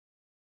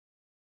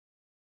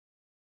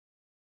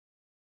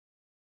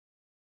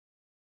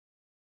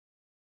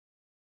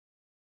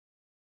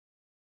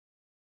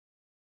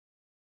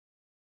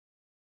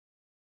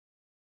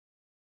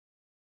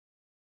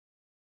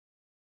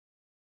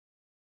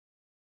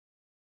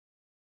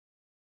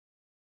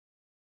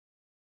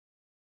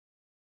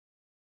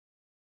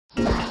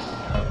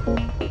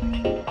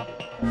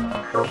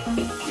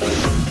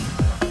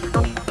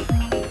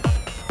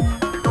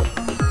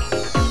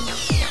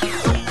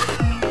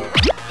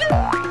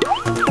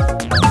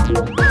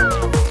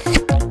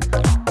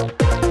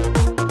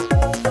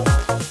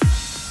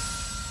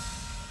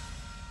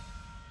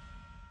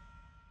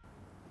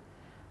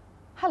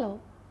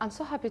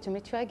so happy to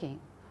meet you again.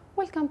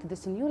 Welcome to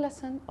this new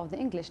lesson of the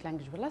English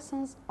language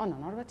lessons on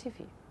أونروا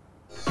TV.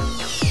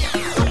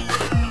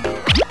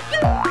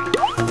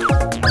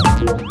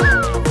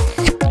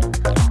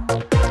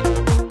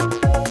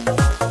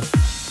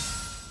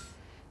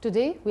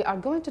 Today we are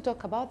going to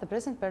talk about the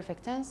present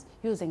perfect tense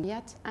using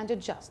yet and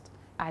just.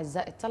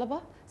 أعزائي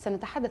الطلبة،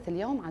 سنتحدث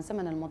اليوم عن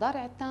زمن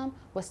المضارع التام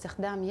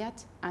واستخدام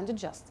yet and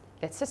just.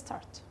 Let's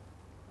start.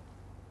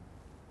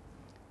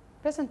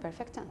 Present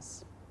perfect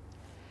tense.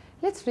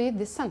 Let's read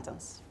this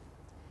sentence.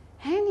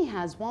 Hani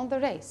has won the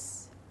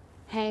race.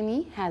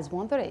 Hani has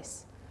won the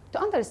race.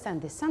 To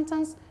understand this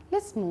sentence,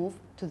 let's move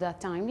to the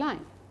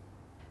timeline.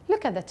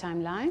 Look at the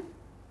timeline: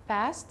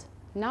 past,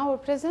 now or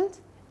present,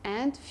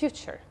 and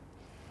future.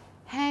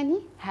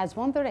 Hani has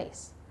won the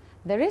race.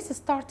 The race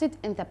started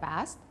in the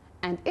past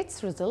and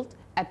its result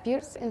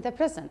appears in the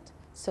present.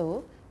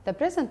 So, the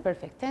present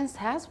perfect tense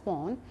has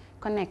won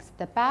connects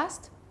the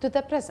past to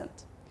the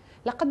present.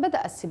 لقد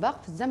بدأ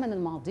السباق في الزمن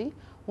الماضي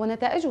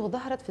ونتائجه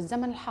ظهرت في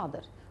الزمن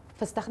الحاضر،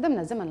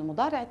 فاستخدمنا زمن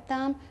المضارع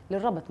التام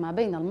للربط ما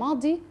بين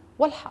الماضي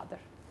والحاضر.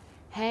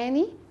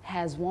 Hani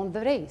has won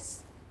the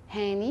race.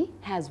 Hani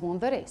has won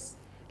the race.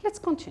 Let's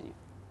continue.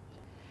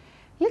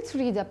 Let's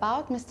read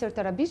about Mr.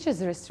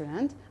 Tarabich's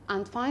restaurant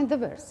and find the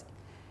verse.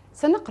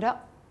 سنقرأ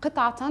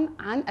قطعة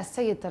عن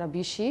السيد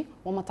ترابيشي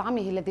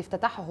ومطعمه الذي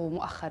افتتحه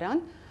مؤخراً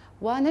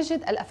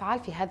ونجد الأفعال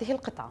في هذه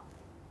القطعة.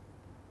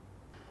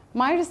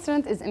 My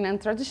restaurant is in a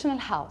traditional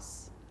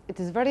house. It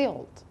is very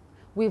old.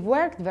 We've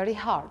worked very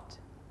hard.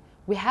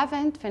 We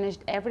haven't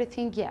finished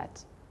everything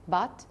yet,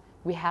 but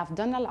we have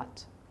done a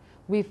lot.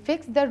 We've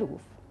fixed the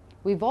roof.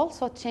 We've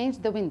also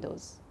changed the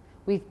windows.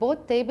 We've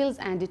bought tables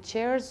and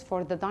chairs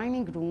for the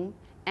dining room,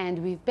 and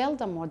we've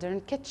built a modern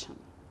kitchen.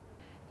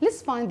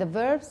 Let's find the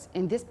verbs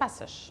in this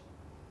passage.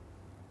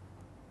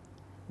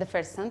 The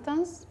first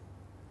sentence: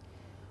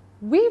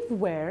 we've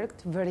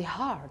worked very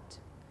hard.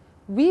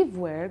 We've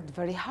worked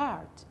very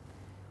hard.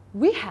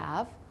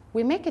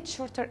 We make it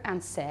shorter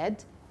and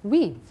said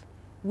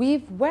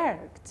we've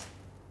worked.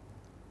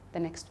 The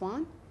next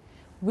one: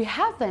 we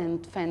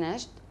haven't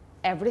finished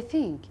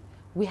everything.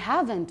 We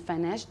haven't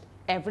finished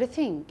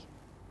everything.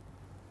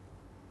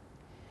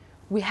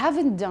 We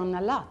haven't done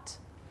a lot.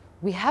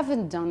 We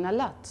haven't done a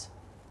lot.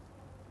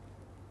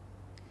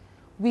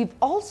 We've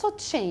also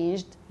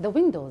changed the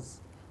windows.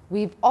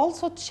 We've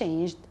also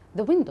changed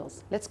the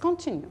windows. Let's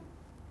continue.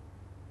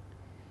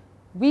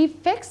 We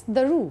fixed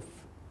the roof.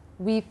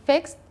 We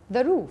fixed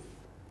the roof.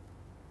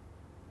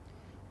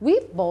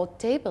 We've bought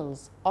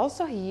tables.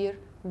 Also here,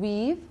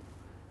 we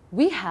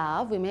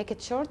make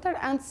it shorter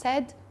and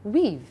said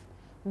we've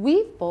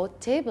bought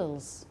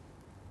tables.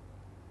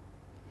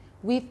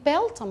 We've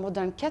built a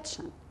modern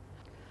kitchen.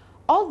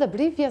 All the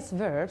previous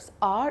verbs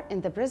are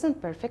in the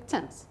present perfect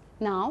tense.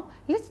 Now,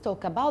 let's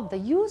talk about the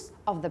use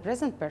of the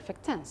present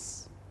perfect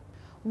tense.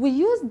 We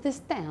use this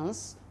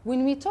tense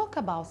when we talk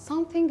about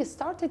something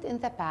started in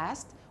the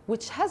past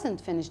which hasn't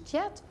finished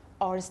yet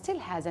or still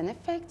has an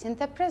effect in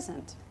the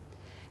present.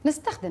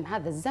 نستخدم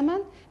هذا الزمن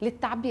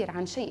للتعبير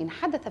عن شيء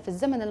حدث في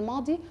الزمن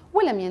الماضي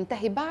ولم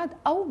ينتهي بعد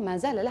أو ما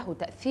زال له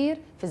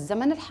تأثير في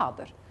الزمن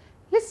الحاضر.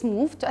 Let's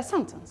move to a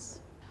sentence.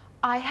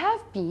 I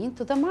have been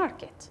to the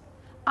market.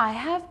 I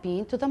have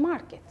been to the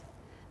market.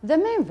 The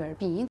main verb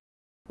been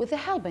with the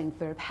helping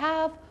verb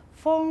have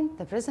form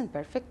the present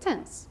perfect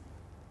tense.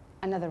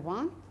 Another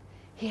one: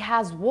 he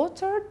has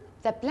watered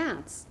the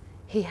plants.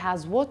 He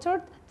has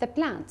watered the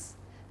plants.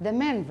 The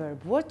main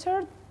verb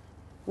watered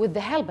with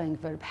the helping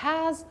verb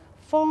has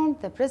form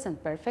the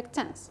present perfect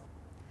tense.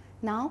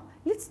 Now,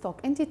 let's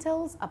talk in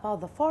details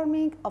about the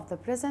forming of the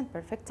present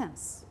perfect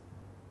tense.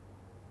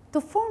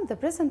 To form the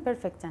present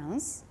perfect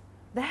tense,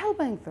 the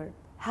helping verb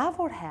have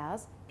or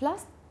has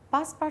plus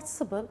past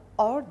participle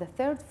or the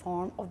third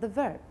form of the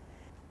verb.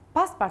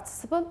 Past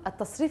participle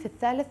التصريف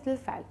الثالث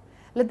للفعل.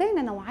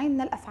 لدينا نوعين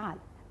من الأفعال: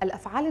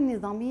 الأفعال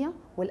النظامية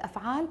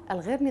والأفعال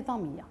الغير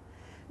نظامية.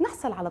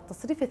 نحصل على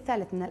التصريف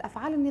الثالث من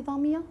الأفعال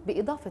النظامية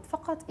بإضافة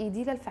فقط ed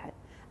للفعل.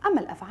 أما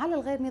الأفعال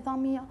الغير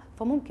نظامية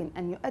فممكن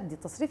أن يؤدي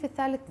التصريف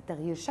الثالث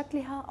لتغيير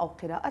شكلها أو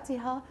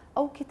قراءتها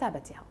أو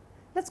كتابتها.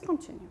 Let's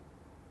continue.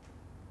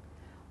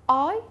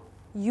 I,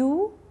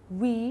 you,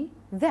 we,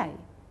 they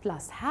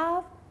plus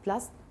have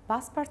plus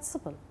past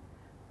participle.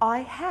 I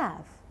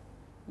have,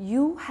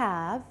 you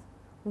have,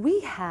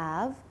 we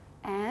have,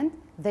 and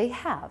they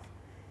have.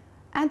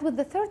 And with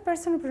the third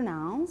person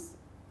pronouns,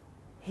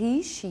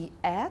 he, she,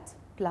 it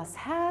plus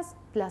has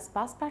plus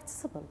past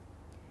participle.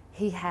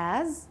 He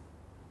has,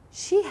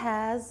 she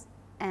has,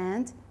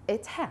 and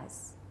it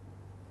has.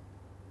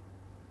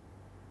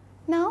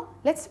 Now,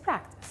 let's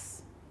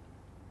practice.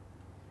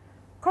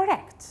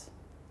 Correct.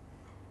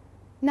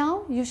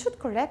 Now, you should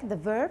correct the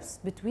verbs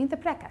between the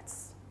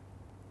brackets.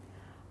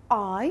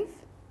 I've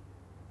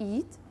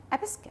eat a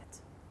biscuit.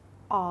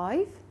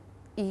 I've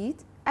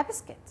eat a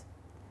biscuit.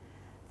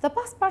 The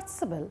past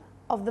participle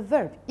of the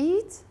verb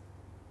eat,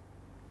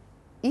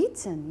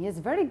 eaten, yes,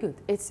 very good.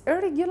 It's a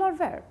regular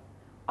verb.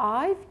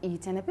 I've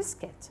eaten a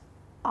biscuit.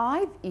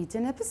 I've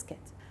eaten a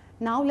biscuit.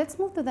 Now let's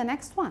move to the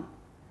next one.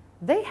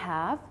 They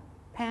have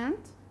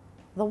paint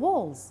the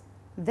walls.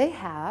 They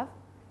have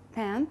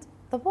paint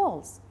the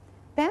walls.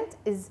 Paint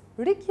is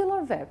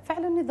regular verb,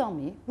 فعل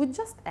نظامي. We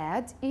just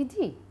add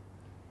ed.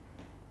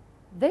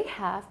 They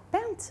have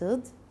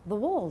painted the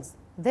walls.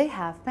 They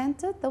have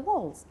painted the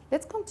walls.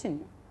 Let's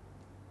continue.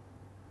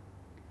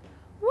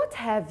 What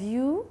have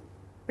you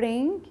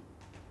bring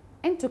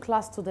into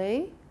class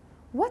today?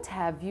 What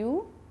have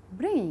you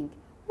bring?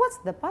 What's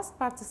the past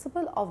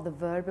participle of the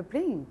verb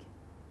bring?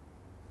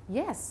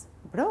 Yes,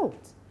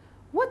 brought.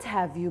 What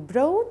have you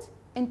brought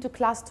into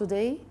class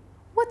today?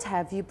 What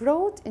have you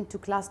brought into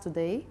class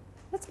today?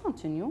 Let's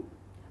continue.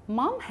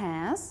 Mom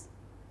has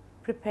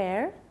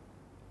prepared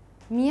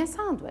me a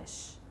sandwich.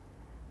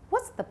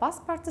 What's the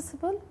past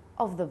participle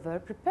of the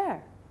verb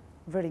prepare?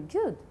 Very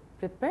good,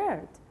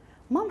 prepared.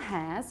 Mom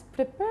has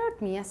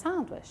prepared me a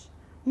sandwich.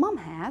 Mom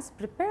has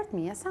prepared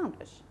me a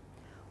sandwich.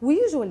 We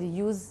usually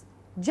use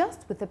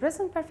just with the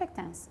present perfect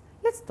tense.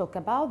 Let's talk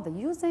about the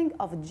using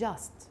of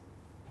just.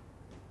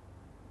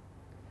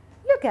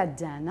 Look at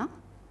Dana.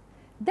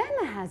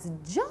 Dana has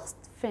just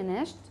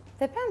finished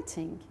the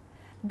painting.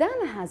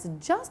 Dana has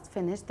just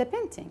finished the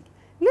painting.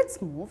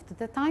 Let's move to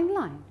the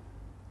timeline.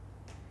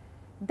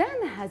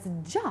 Dana has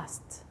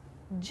just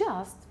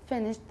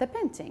finished the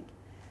painting.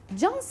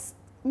 Just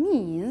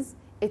means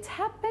it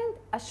happened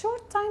a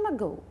short time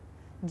ago.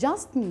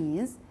 Just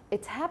means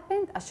it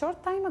happened a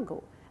short time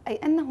ago. أي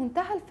أنه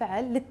انتهى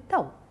الفعل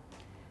للتو.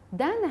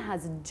 Dana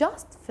has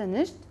just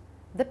finished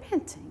the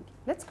painting.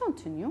 Let's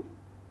continue.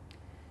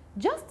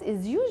 Just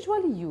is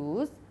usually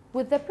used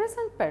with the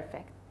present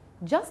perfect.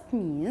 Just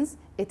means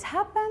it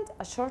happened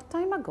a short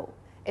time ago.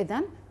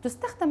 إذن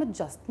تستخدم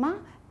just مع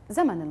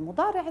زمن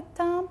المضارع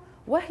التام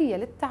وهي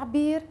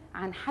للتعبير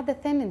عن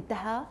حدث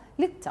انتهى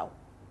للتو.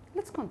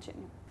 Let's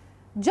continue.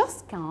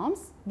 Just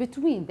comes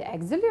between the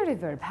auxiliary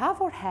verb have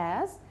or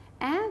has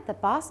and the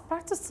past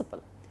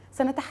participle.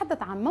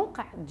 سنتحدث عن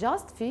موقع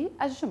just في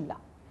الجملة.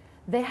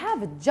 They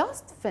have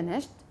just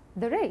finished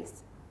the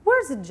race.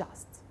 Where's it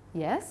just?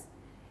 Yes,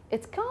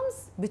 it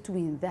comes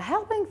between the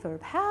helping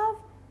verb have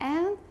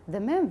and the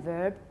main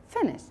verb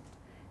finished.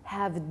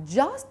 Have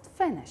just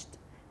finished.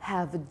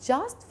 Have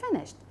just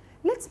finished.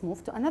 Let's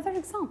move to another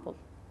example.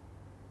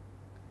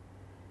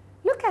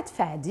 Look at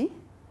Fadi.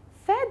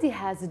 Fadi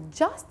has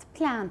just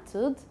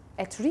planted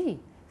a tree.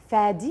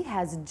 Fadi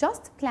has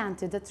just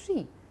planted a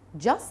tree.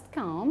 Just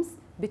comes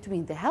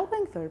between the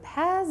helping verb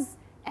has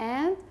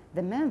and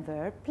the main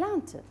verb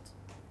planted.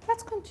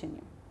 Let's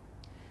continue.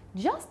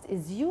 Just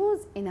is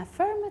used in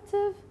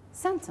affirmative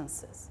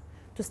sentences.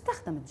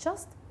 تستخدم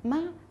just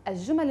مع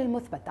الجمل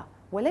المثبتة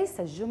وليس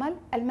الجمل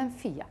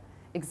المنفية.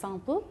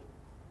 Example: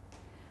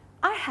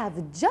 I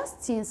have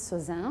just seen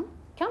Suzanne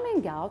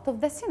coming out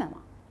of the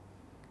cinema.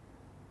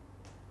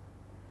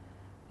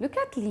 Look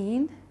at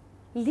Lean.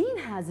 Lean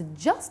has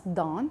just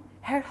done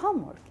her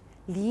homework.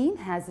 Lean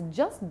has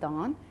just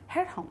done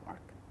her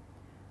homework.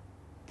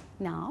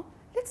 Now,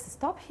 let's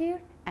stop here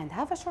and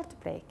have a short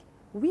break.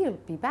 We'll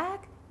be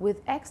back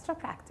with extra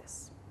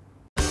practice.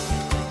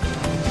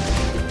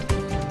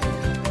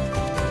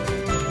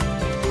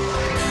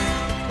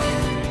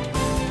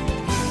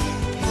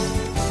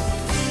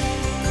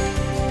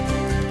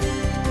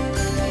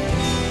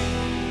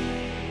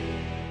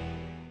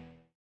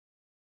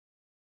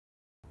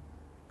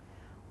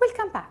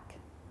 Welcome back.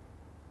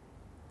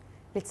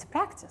 Let's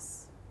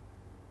practice.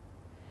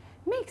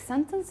 Make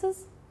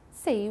sentences.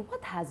 Say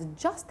what has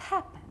just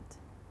happened.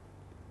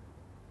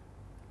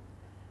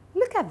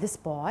 Look at this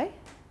boy.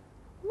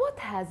 What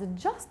has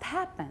just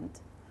happened?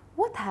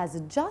 What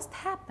has just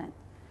happened?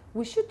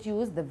 We should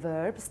use the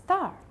verb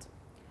start.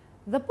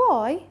 The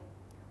boy,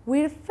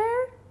 we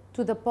refer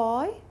to the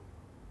boy.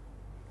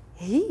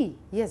 He,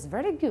 yes,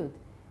 very good.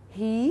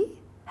 He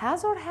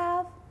has or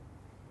have.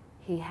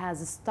 He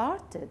has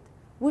started.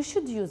 We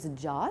should use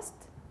just.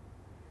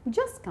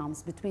 Just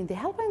comes between the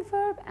helping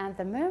verb and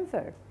the main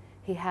verb.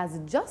 He has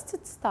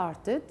just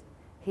started.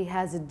 He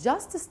has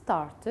just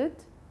started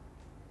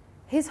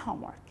his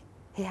homework.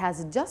 He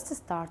has just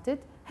started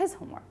his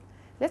homework.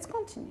 Let's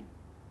continue.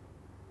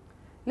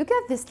 Look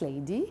at this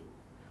lady.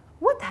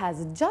 What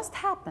has just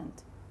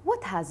happened?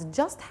 What has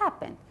just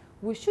happened?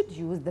 We should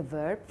use the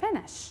verb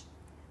finish.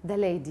 The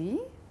lady,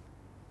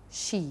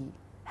 she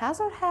has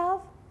or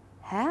have?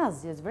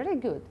 Has, yes, very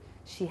good.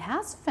 She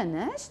has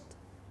finished.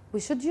 We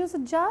should use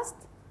just.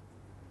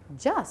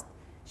 Just.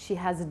 She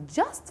has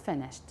just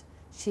finished.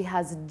 She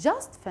has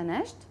just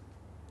finished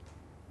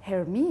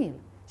her meal.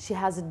 She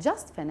has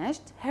just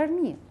finished her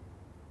meal.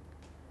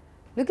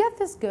 Look at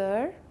this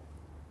girl.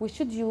 We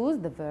should use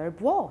the verb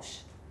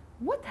wash.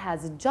 What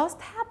has just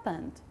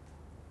happened?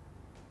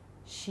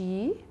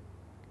 She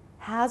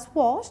has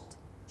washed.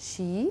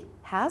 She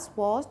has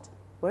washed.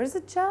 Where is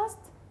it just?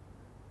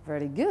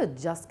 Very good.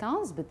 Just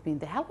comes between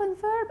the helping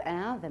verb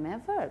and the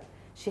main verb.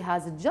 She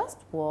has just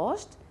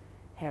washed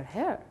her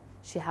hair.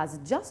 She has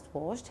just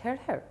washed her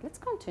hair. Let's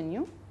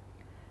continue.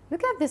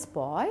 Look at this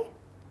boy.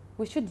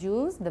 We should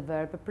use the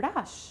verb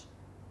brush.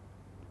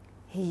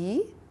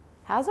 He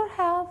has or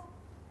have?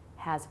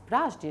 Has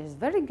brushed. Yes,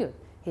 very good.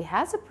 He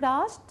has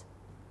brushed.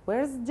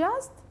 Where's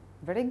just?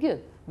 Very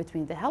good.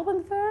 Between the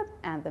helping verb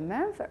and the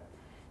main verb.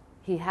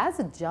 He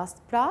has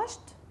just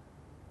brushed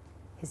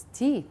his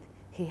teeth.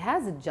 He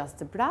has just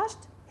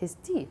brushed his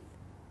teeth.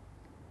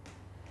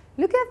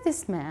 Look at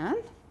this man.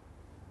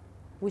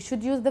 We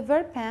should use the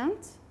verb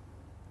pant.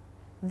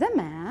 The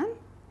man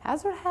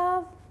has or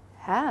have?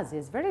 Has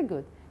is very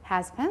good.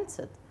 Has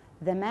panted.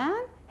 The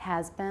man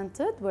has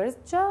panted. Where's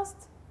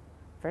just?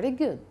 Very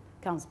good.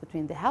 Comes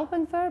between the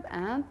helping verb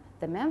and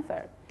the main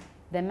verb.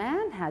 The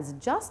man has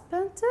just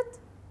panted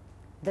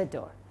the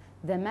door.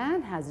 The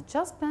man has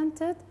just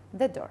panted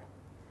the door.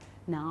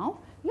 Now,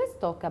 let's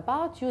talk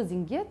about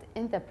using yet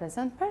in the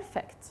present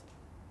perfect.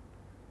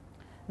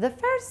 The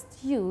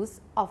first use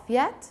of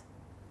yet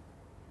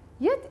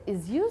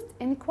is used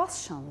in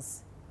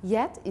questions.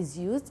 Yet is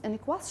used in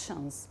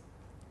questions.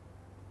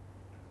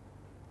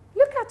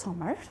 Look at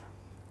Omar.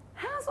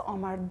 Has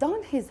Omar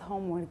done his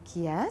homework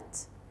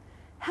yet?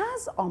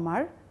 Has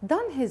Omar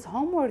done his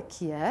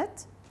homework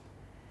yet?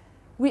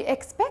 We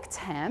expect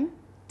him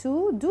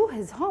to do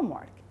his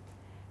homework.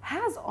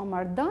 Has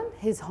Omar done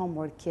his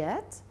homework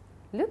yet?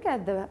 Look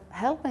at the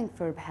helping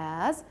verb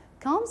has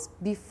comes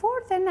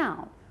before the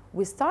noun.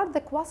 We start the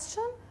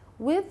question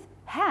with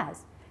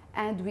has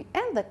and we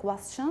end the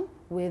question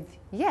with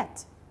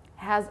yet.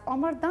 Has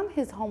Omar done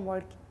his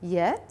homework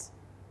yet?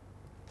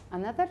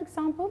 Another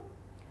example.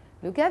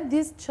 Look at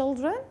these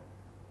children.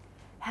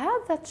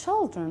 Have the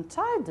children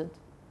tidied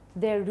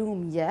their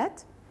room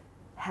yet?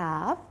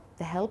 Have,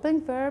 the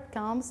helping verb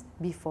comes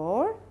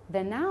before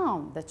the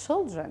noun, the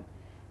children.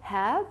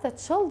 Have the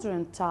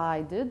children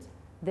tidied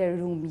their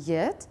room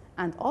yet?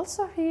 And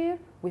also here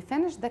we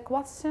finish the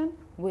question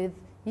with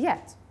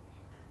yet.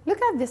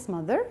 Look at this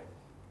mother.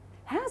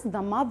 Has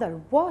the mother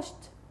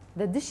washed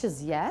the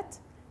dishes yet?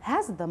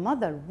 Has the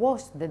mother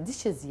washed the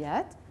dishes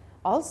yet?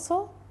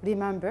 Also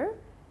remember,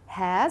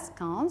 has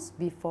comes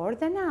before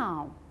the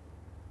noun.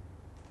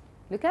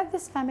 Look at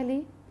this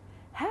family.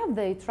 Have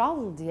they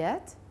traveled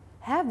yet?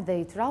 Have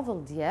they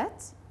traveled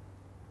yet?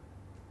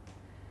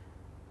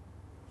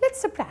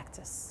 Let's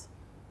practice.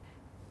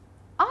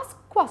 Ask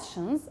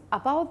questions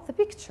about the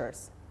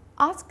pictures.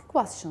 Ask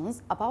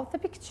questions about the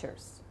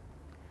pictures.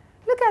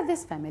 Look at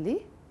this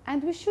family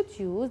and we should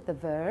use the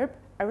verb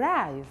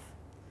arrive.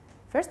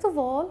 First of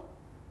all,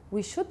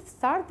 we should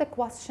start the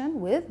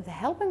question with the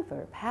helping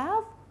verb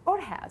have or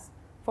has.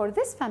 For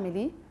this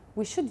family,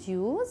 we should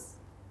use,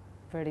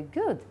 very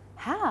good,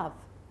 have.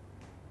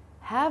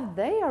 Have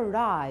they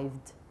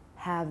arrived?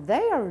 Have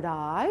they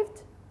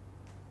arrived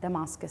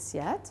Damascus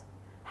yet?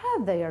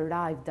 Have they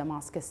arrived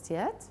Damascus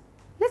yet?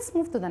 Let's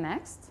move to the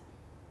next.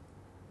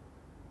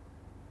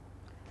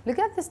 Look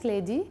at this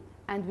lady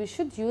and we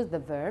should use the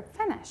verb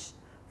finish.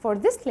 For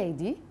this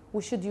lady,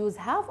 we should use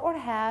have or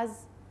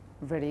has.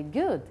 Very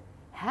good.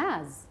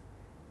 Has.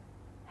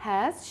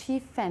 Has she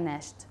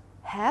finished?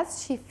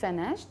 Has she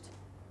finished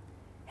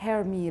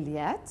her meal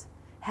yet?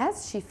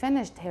 Has she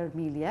finished her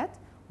meal yet?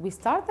 We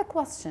start the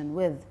question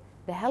with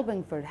the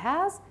helping verb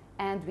has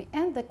and we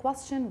end the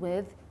question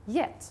with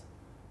yet.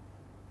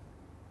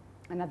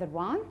 Another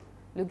one.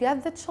 Look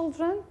at the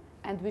children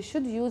and we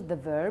should use the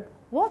verb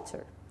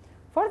water.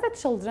 For the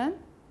children,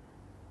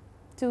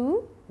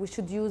 too, we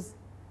should use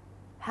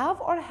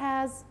have or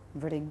has.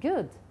 Very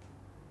good.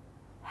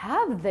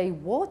 Have they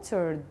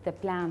watered the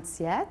plants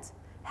yet?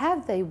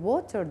 Have they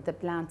watered the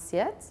plants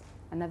yet?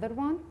 Another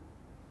one.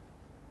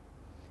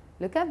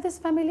 Look at this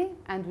family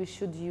and we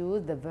should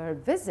use the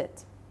verb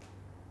visit.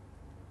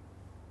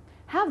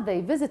 Have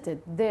they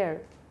visited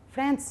their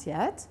friends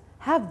yet?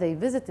 Have they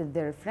visited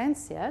their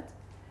friends yet?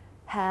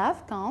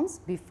 Have comes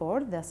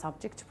before the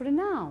subject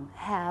pronoun.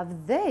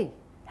 Have they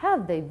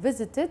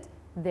visited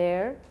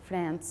their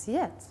friends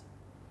yet?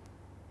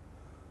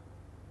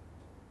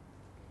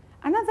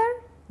 Another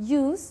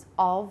use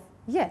of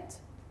yet.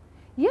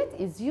 Yet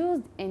is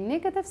used in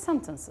negative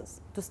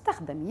sentences.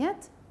 تستخدم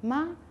yet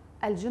مع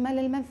الجمل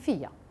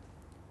المنفية.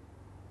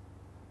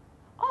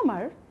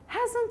 Omar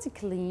hasn't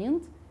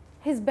cleaned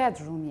his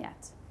bedroom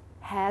yet.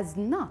 Has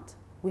not.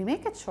 We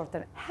make it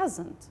shorter.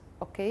 Hasn't.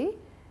 Okay?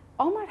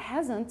 Omar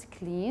hasn't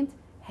cleaned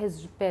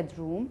his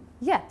bedroom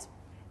yet.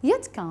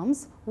 Yet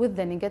comes with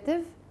the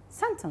negative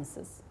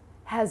sentences.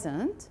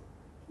 Hasn't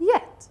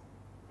yet.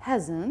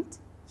 Hasn't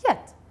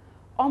yet.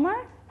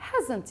 Omar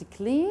hasn't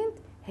cleaned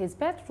his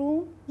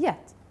bedroom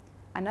yet.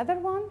 Another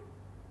one.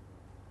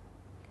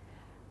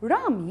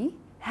 Rami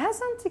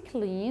hasn't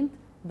cleaned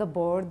the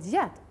board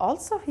yet.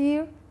 Also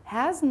here,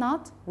 has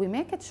not, we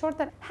make it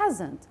shorter,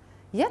 hasn't.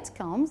 Yet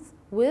comes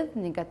with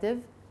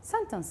negative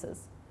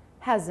sentences.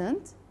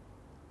 Hasn't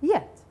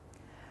yet.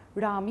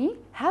 Rami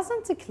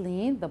hasn't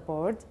cleaned the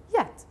board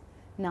yet.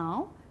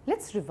 Now,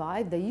 let's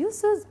revise the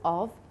uses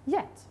of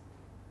yet.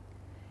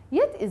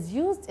 Yet is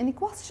used in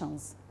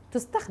questions.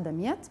 تستخدم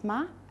yet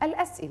مع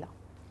الأسئلة.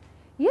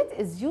 Yet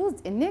is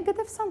used in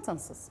negative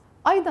sentences.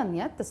 أيضا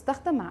yet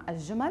تستخدم مع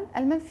الجمل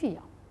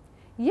المنفية.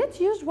 Yet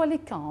usually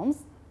comes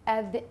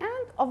at the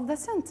end of the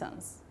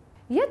sentence.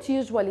 Yet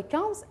usually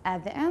comes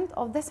at the end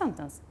of the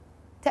sentence.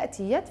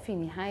 تأتي yet في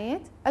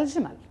نهاية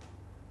الجمل.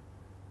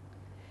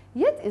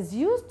 Yet is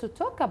used to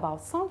talk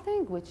about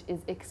something which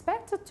is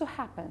expected to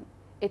happen.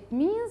 It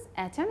means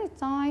at any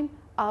time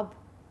up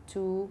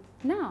to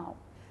now.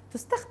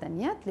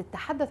 تستخدم يت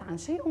للتحدث عن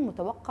شيء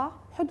متوقع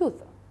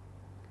حدوثه.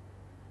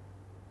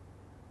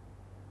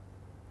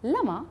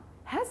 Lama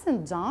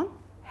hasn't done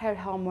her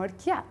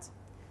homework yet.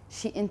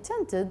 She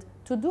intended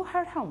to do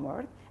her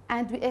homework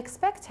and we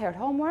expect her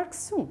homework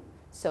soon.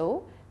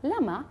 So,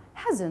 Lama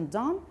hasn't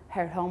done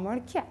her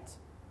homework yet.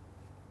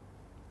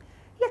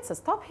 Let's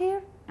stop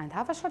here and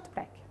have a short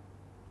break.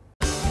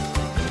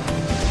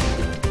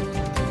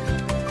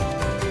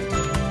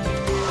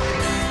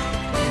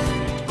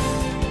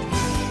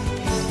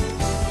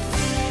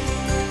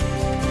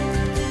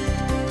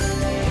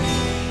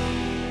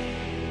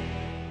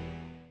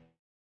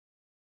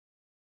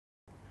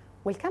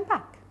 Welcome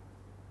back.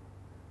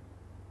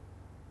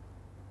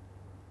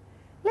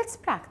 Let's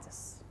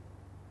practice.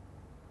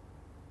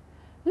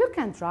 Look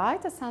and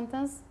write a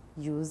sentence,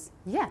 use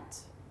yet.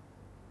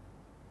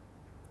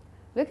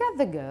 Look at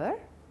the girl.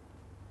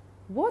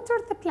 Water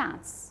the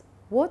plants.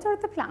 Water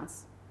the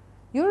plants.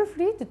 You're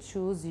free to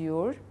choose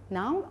your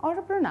noun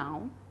or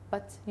pronoun,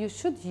 but you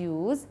should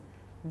use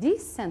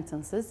these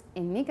sentences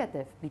in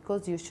negative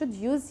because you should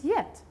use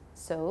yet.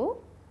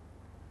 So,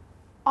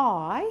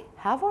 I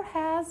have or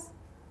has,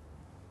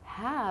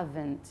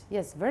 haven't.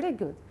 Yes, very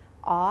good.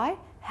 I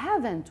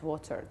haven't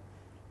watered.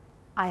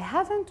 I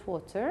haven't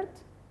watered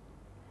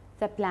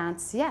the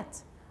plants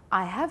yet.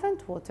 I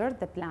haven't watered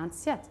the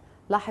plants yet.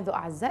 لاحظوا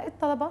أعزائي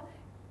الطلبة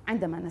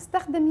عندما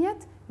نستخدم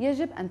yet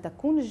يجب أن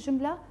تكون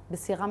الجملة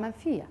بصيغة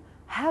منفية.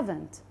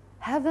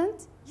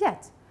 Haven't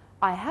yet.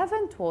 I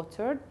haven't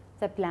watered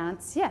the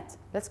plants yet.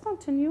 Let's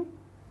continue.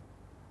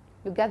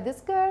 Look at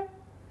this girl.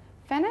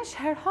 Finish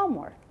her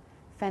homework.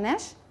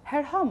 Finish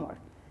her homework.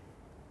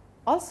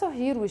 Also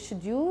here we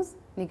should use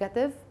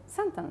negative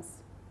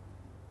sentence.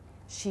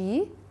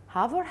 She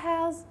have or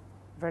has.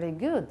 Very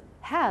good.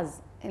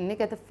 Has in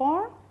negative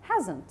form,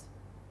 hasn't.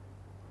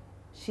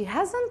 She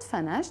hasn't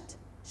finished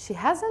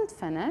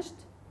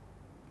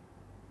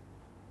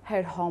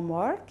her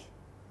homework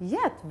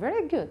yet.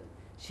 Very good.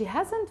 She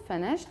hasn't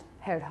finished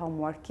her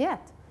homework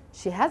yet.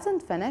 She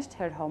hasn't finished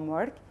her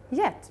homework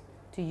yet.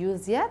 To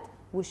use yet,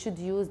 we should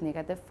use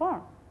negative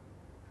form.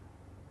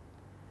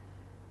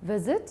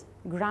 Visit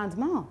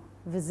grandma.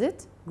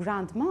 Visit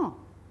grandma.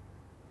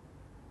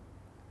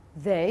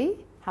 They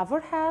have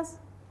or has.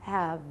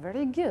 Have.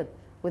 Very good.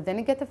 With the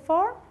negative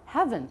form,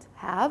 haven't.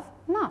 Have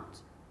not.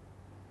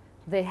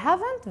 They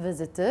haven't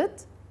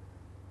visited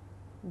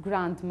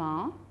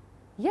grandma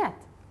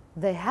yet.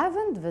 They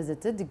haven't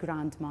visited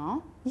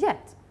grandma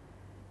yet.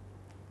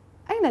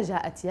 أين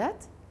جاءت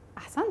يت؟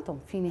 أحسنتم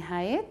في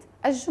نهاية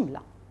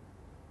الجملة.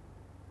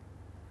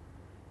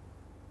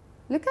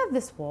 Look at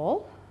this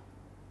wall.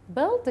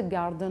 Build a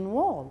garden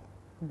wall.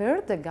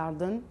 Build a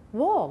garden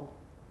wall.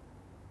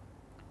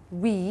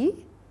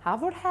 We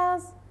have or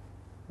has.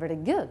 Very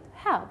good.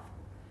 Have.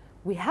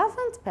 We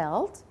haven't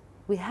built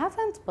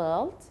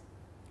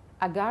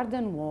a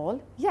garden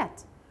wall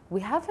yet.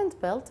 We haven't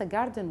built a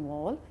garden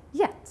wall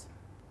yet.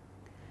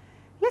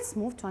 Let's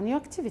move to a new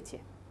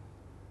activity.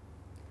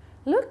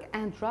 Look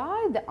and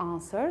write the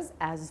answers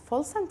as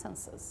full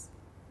sentences.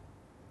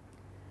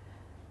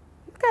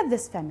 Look at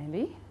this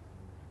family.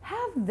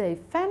 Have they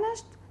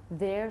finished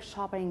their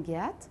shopping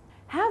yet?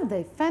 Have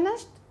they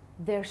finished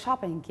their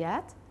shopping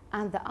yet?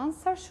 And the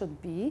answer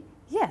should be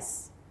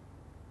yes.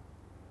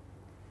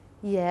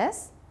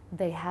 Yes,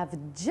 they have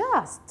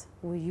just.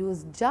 We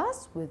use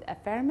just with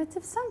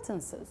affirmative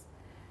sentences.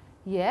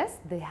 Yes,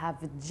 they have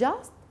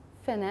just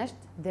finished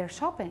their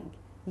shopping.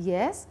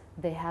 Yes,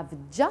 they have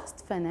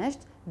just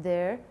finished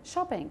their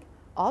shopping.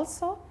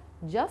 Also,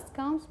 just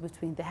comes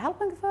between the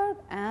helping verb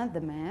and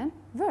the main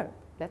verb.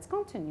 Let's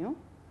continue.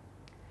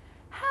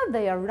 Have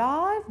they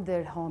arrived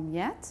their home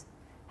yet?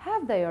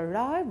 Have they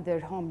arrived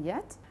their home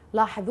yet?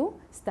 لاحظوا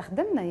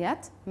استخدمنا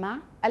yet مع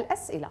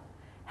الأسئلة.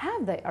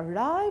 Have they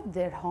arrived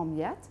their home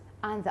yet?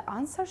 And the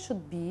answer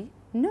should be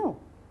no.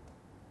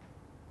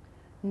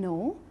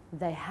 No,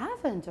 they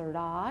haven't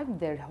arrived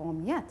their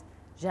home yet.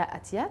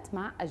 جاءت yet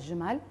مع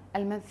الجمل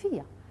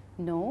المنفية.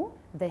 No,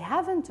 they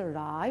haven't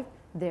arrived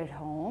their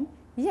home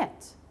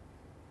yet.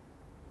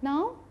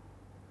 Now,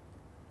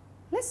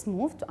 let's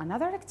move to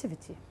another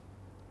activity.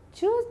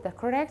 Choose the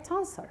correct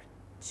answer.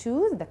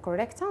 Choose the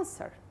correct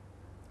answer.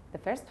 The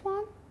first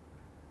one.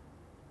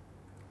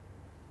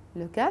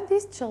 Look at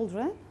these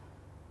children.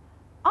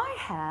 I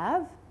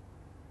have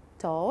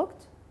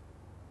talked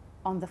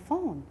on the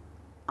phone.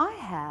 I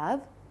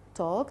have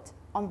talked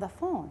on the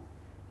phone.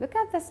 Look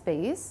at the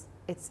space.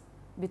 It's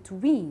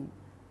between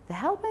the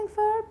helping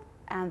verb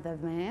and the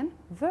main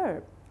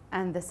verb.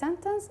 And the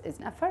sentence is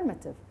an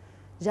affirmative.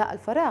 جاء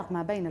الفراغ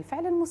ما بين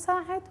الفعل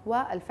المساعد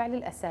والفعل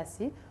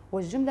الأساسي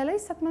والجملة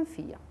ليست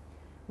منفية.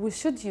 We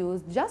should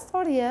use just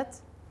or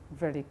yet.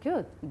 Very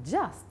good.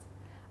 Just.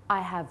 I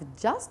have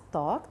just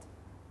talked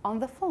on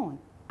the phone.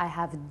 I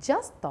have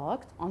just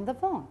talked on the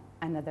phone.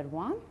 Another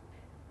one.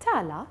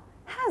 Tala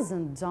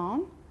hasn't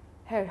done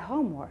her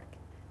homework.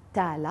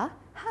 Tala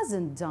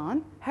hasn't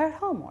done her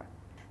homework.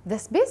 The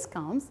space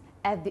comes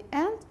at the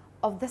end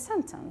of the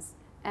sentence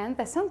and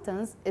the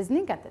sentence is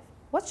negative.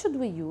 What should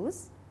we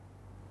use?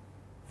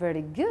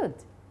 Very good.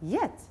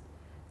 Yet.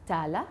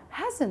 Tala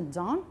hasn't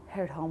done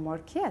her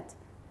homework yet.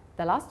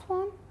 The last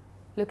one.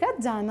 Look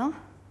at Dana.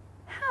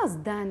 Has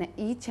Dana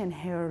eaten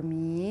her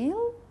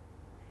meal?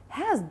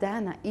 Has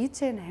Dana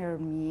eaten her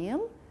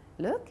meal?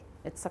 Look,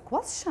 it's a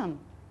question.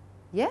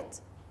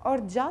 Yet or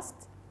just?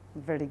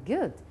 Very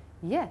good.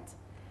 Yet.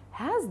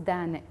 Has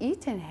Dana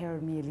eaten her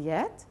meal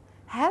yet?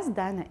 Has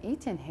Dana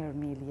eaten her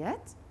meal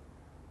yet?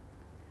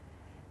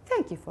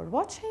 Thank you for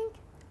watching.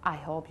 I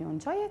hope you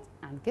enjoy it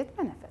and get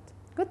benefit.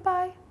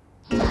 Goodbye.